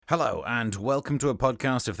Hello, and welcome to a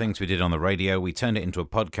podcast of things we did on the radio. We turned it into a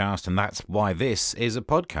podcast, and that's why this is a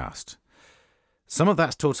podcast. Some of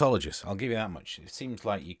that's tautologous, I'll give you that much. It seems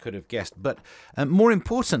like you could have guessed. But more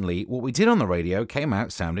importantly, what we did on the radio came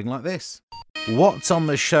out sounding like this. What's on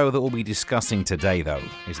the show that we'll be discussing today, though,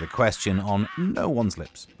 is the question on no one's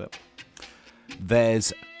lips. But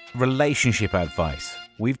there's relationship advice.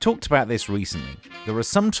 We've talked about this recently. There are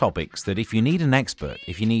some topics that if you need an expert,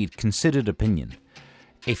 if you need considered opinion,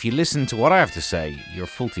 if you listen to what I have to say, you're a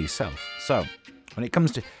fool to yourself. So, when it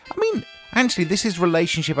comes to... actually, this is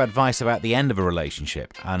relationship advice about the end of a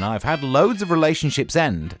relationship. And I've had loads of relationships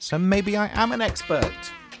end, so maybe I am an expert.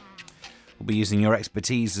 We'll be using your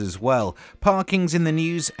expertise as well. Parking's in the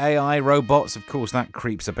news, AI, robots, of course, that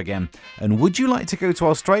creeps up again. And would you like to go to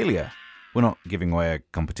Australia? We're not giving away a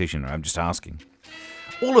competition, I'm just asking.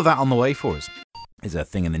 All of that on the way for us. There's a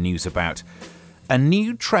thing in the news about a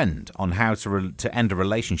new trend on how to end a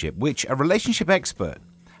relationship, which a relationship expert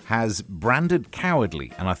has branded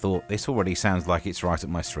cowardly. And I thought, this already sounds like it's right up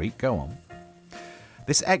my street. Go on.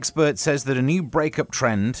 This expert says that a new breakup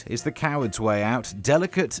trend is the coward's way out.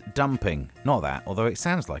 Delicate dumping. Not that, although it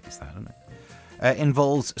sounds like it's that, doesn't it?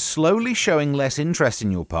 Involves slowly showing less interest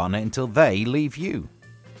in your partner until they leave you.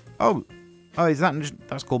 Oh,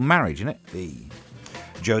 that's called marriage, isn't it?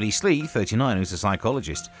 Jodie Slee, 39, who's a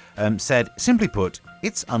psychologist, said, simply put,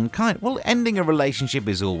 it's unkind. Well, ending a relationship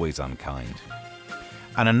is always unkind.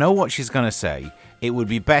 And I know what she's going to say, it would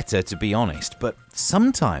be better to be honest. But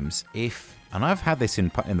sometimes and I've had this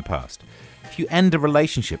in the past, if you end a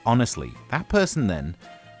relationship honestly, that person then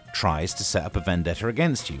tries to set up a vendetta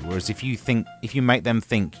against you. Whereas if you make them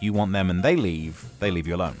think you want them and they leave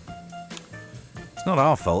you alone. It's not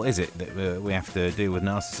our fault, is it, that we have to deal with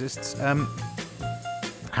narcissists?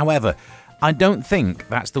 However, I don't think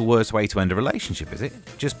that's the worst way to end a relationship, is it?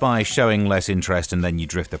 Just by showing less interest and then you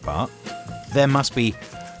drift apart. There must be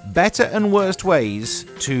better and worst ways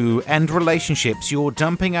to end relationships. Your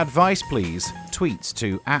dumping advice, please. Tweets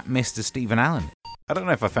to @Mr. Stephen Allen. I don't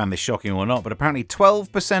know if I found this shocking or not, but apparently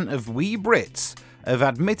 12% of we Brits have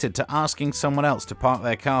admitted to asking someone else to park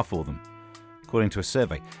their car for them, according to a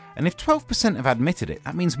survey. And if 12% have admitted it,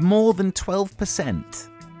 that means more than 12%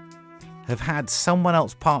 have had someone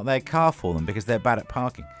else park their car for them because they're bad at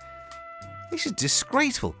parking. This is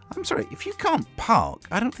disgraceful. I'm sorry, if you can't park,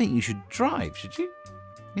 I don't think you should drive, should you?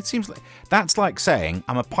 It seems like that's like saying,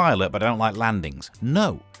 I'm a pilot but I don't like landings.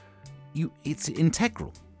 No, it's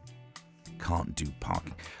integral. Can't do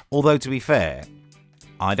parking. Although, to be fair,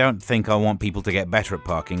 I don't think I want people to get better at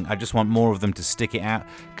parking. I just want more of them to stick it out,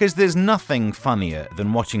 because there's nothing funnier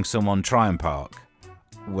than watching someone try and park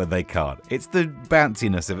where they can't. It's the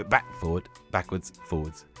bounciness of it. Backwards,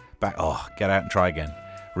 forwards. Get out and try again.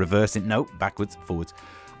 Reverse it. Nope, backwards, forwards.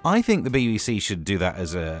 I think the BBC should do that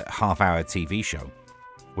as a half-hour TV show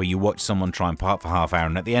where you watch someone try and park for half hour,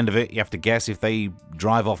 and at the end of it, you have to guess if they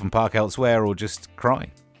drive off and park elsewhere or just cry.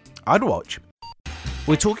 I'd watch.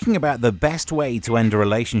 We're talking about the best way to end a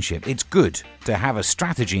relationship. It's good to have a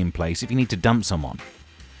strategy in place if you need to dump someone.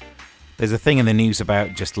 There's a thing in the news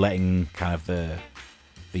about just letting kind of the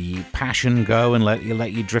passion go and let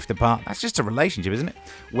you drift apart. That's just a relationship, isn't it?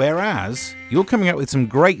 Whereas you're coming up with some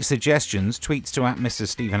great suggestions. Tweets to @Mr.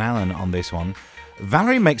 Stephen Allen on this one.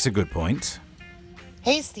 Valerie makes a good point.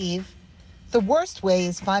 Hey, Steve. The worst way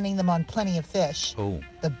is finding them on Plenty of Fish. Oh.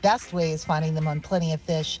 The best way is finding them on Plenty of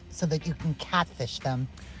Fish so that you can catfish them.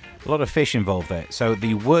 A lot of fish involved there. So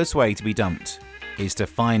the worst way to be dumped is to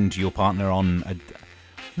find your partner on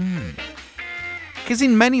Because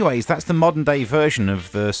in many ways, that's the modern-day version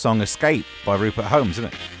of the song Escape by Rupert Holmes,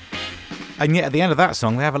 isn't it? And yet at the end of that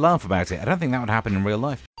song, they have a laugh about it. I don't think that would happen in real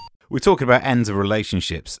life. We're talking about ends of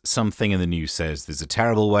relationships. Something in the news says there's a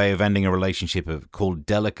terrible way of ending a relationship called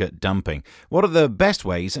delicate dumping. What are the best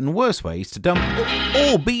ways and worst ways to dump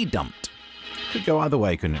or be dumped? Could go either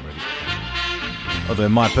way, couldn't it, really? Although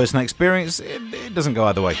in my personal experience, it doesn't go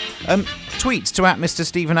either way. Tweets to @Mr.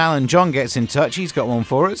 Stephen Allen. John gets in touch. He's got one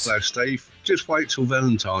for us. Hello, Steve. Just wait till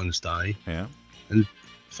Valentine's Day. Yeah. And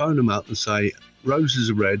phone them up and say, roses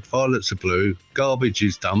are red, violets are blue, garbage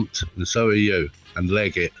is dumped, and so are you. And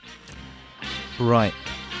leg it. Right.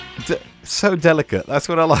 So delicate. That's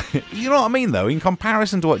what I like. You know what I mean, though? In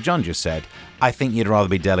comparison to what John just said, I think you'd rather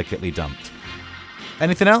be delicately dumped.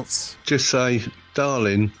 Anything else? Just say,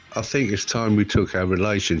 darling, I think it's time we took our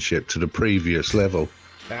relationship to the previous level.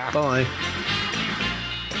 Bye.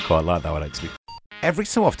 Quite like that one, actually. Every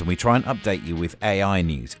so often we try and update you with AI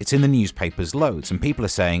news. It's in the newspapers loads, and people are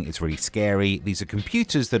saying it's really scary. These are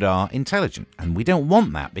computers that are intelligent, and we don't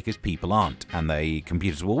want that because people aren't, and the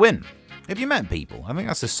computers will win. Have you met people? I think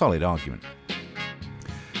that's a solid argument.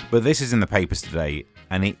 But this is in the papers today,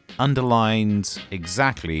 and it underlines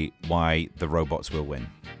exactly why the robots will win.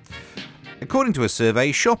 According to a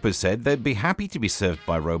survey, shoppers said they'd be happy to be served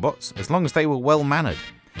by robots as long as they were well-mannered.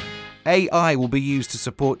 AI will be used to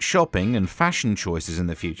support shopping and fashion choices in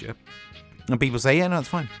the future. And people say, yeah, no, it's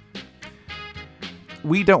fine.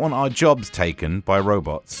 We don't want our jobs taken by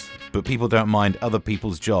robots, but people don't mind other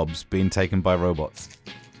people's jobs being taken by robots.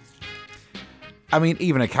 I mean,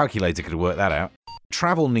 even a calculator could work that out.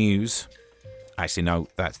 Travel news. Actually, no,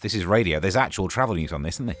 this is radio. There's actual travel news on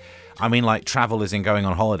this, isn't there? I mean, like travel is in going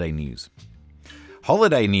on holiday news.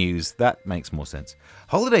 Holiday news, that makes more sense.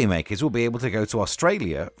 Holiday makers will be able to go to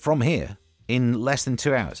Australia from here in less than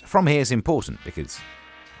 2 hours. From here is important because,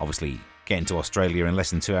 obviously, getting to Australia in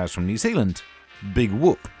less than 2 hours from New Zealand, big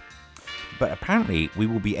whoop. But apparently, we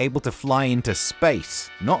will be able to fly into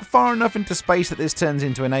space. Not far enough into space that this turns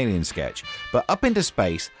into an alien sketch, but up into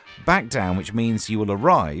space, back down, which means you will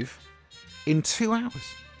arrive in 2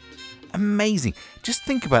 hours. Amazing. Just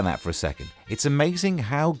think about that for a second. It's amazing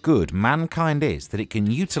how good mankind is that it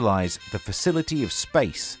can utilize the facility of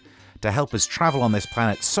space to help us travel on this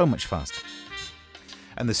planet so much faster.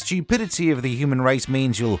 And the stupidity of the human race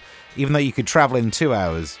means even though you could travel in 2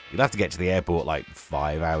 hours, you'll have to get to the airport like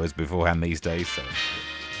 5 hours beforehand these days, so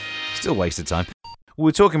still waste of time.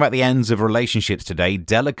 We're talking about the ends of relationships today.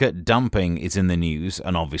 Delicate dumping is in the news,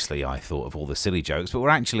 and obviously I thought of all the silly jokes, but we're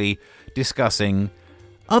actually discussing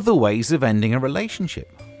other ways of ending a relationship.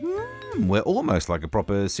 We're almost like a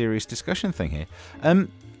proper serious discussion thing here.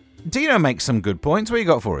 Dino makes some good points. What you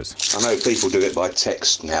got for us? I know people do it by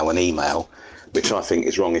text now and email, which I think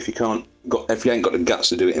is wrong. If you ain't got the guts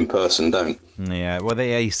to do it in person, don't. Yeah, well,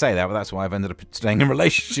 you say that, but that's why I've ended up staying in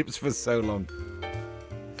relationships for so long.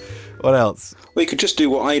 What else? Well, you could just do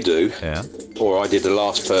what I do, yeah, or I did the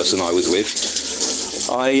last person I was with.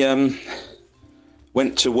 I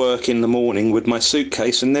went to work in the morning with my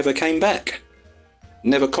suitcase and never came back.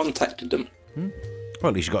 Never contacted them. Well,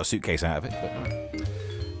 at least you got a suitcase out of it.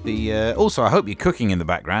 But, also, I hope you're cooking in the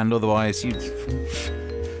background, otherwise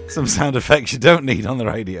some sound effects you don't need on the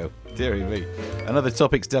radio. Deary me. Another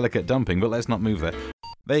topic's delicate dumping, but let's not move there.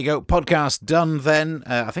 There you go, podcast done then.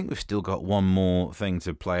 I think we've still got one more thing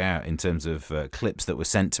to play out in terms of clips that were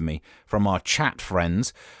sent to me from our chat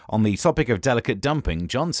friends. On the topic of delicate dumping,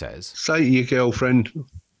 John says, Say to your girlfriend,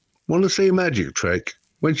 want to see a magic trick?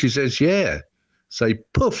 When she says, yeah, say,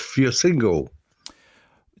 poof, you're single.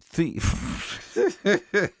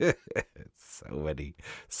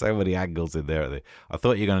 So many angles in there. I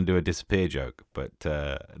thought you were going to do a disappear joke, but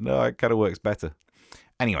no, it kind of works better.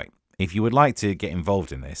 Anyway, if you would like to get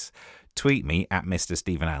involved in this, tweet me at Mr.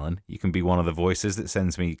 Stephen Allen. You can be one of the voices that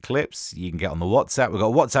sends me clips. You can get on the WhatsApp. We've got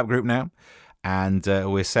a WhatsApp group now, and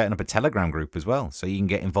we're setting up a Telegram group as well, so you can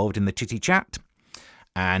get involved in the chitty chat.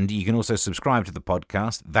 And you can also subscribe to the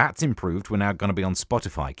podcast. That's improved. We're now going to be on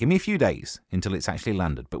Spotify. Give me a few days until it's actually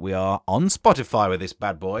landed, but we are on Spotify with this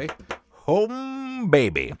bad boy. Home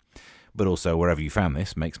baby. But also wherever you found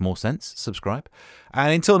this makes more sense. Subscribe.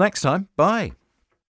 And until next time, bye.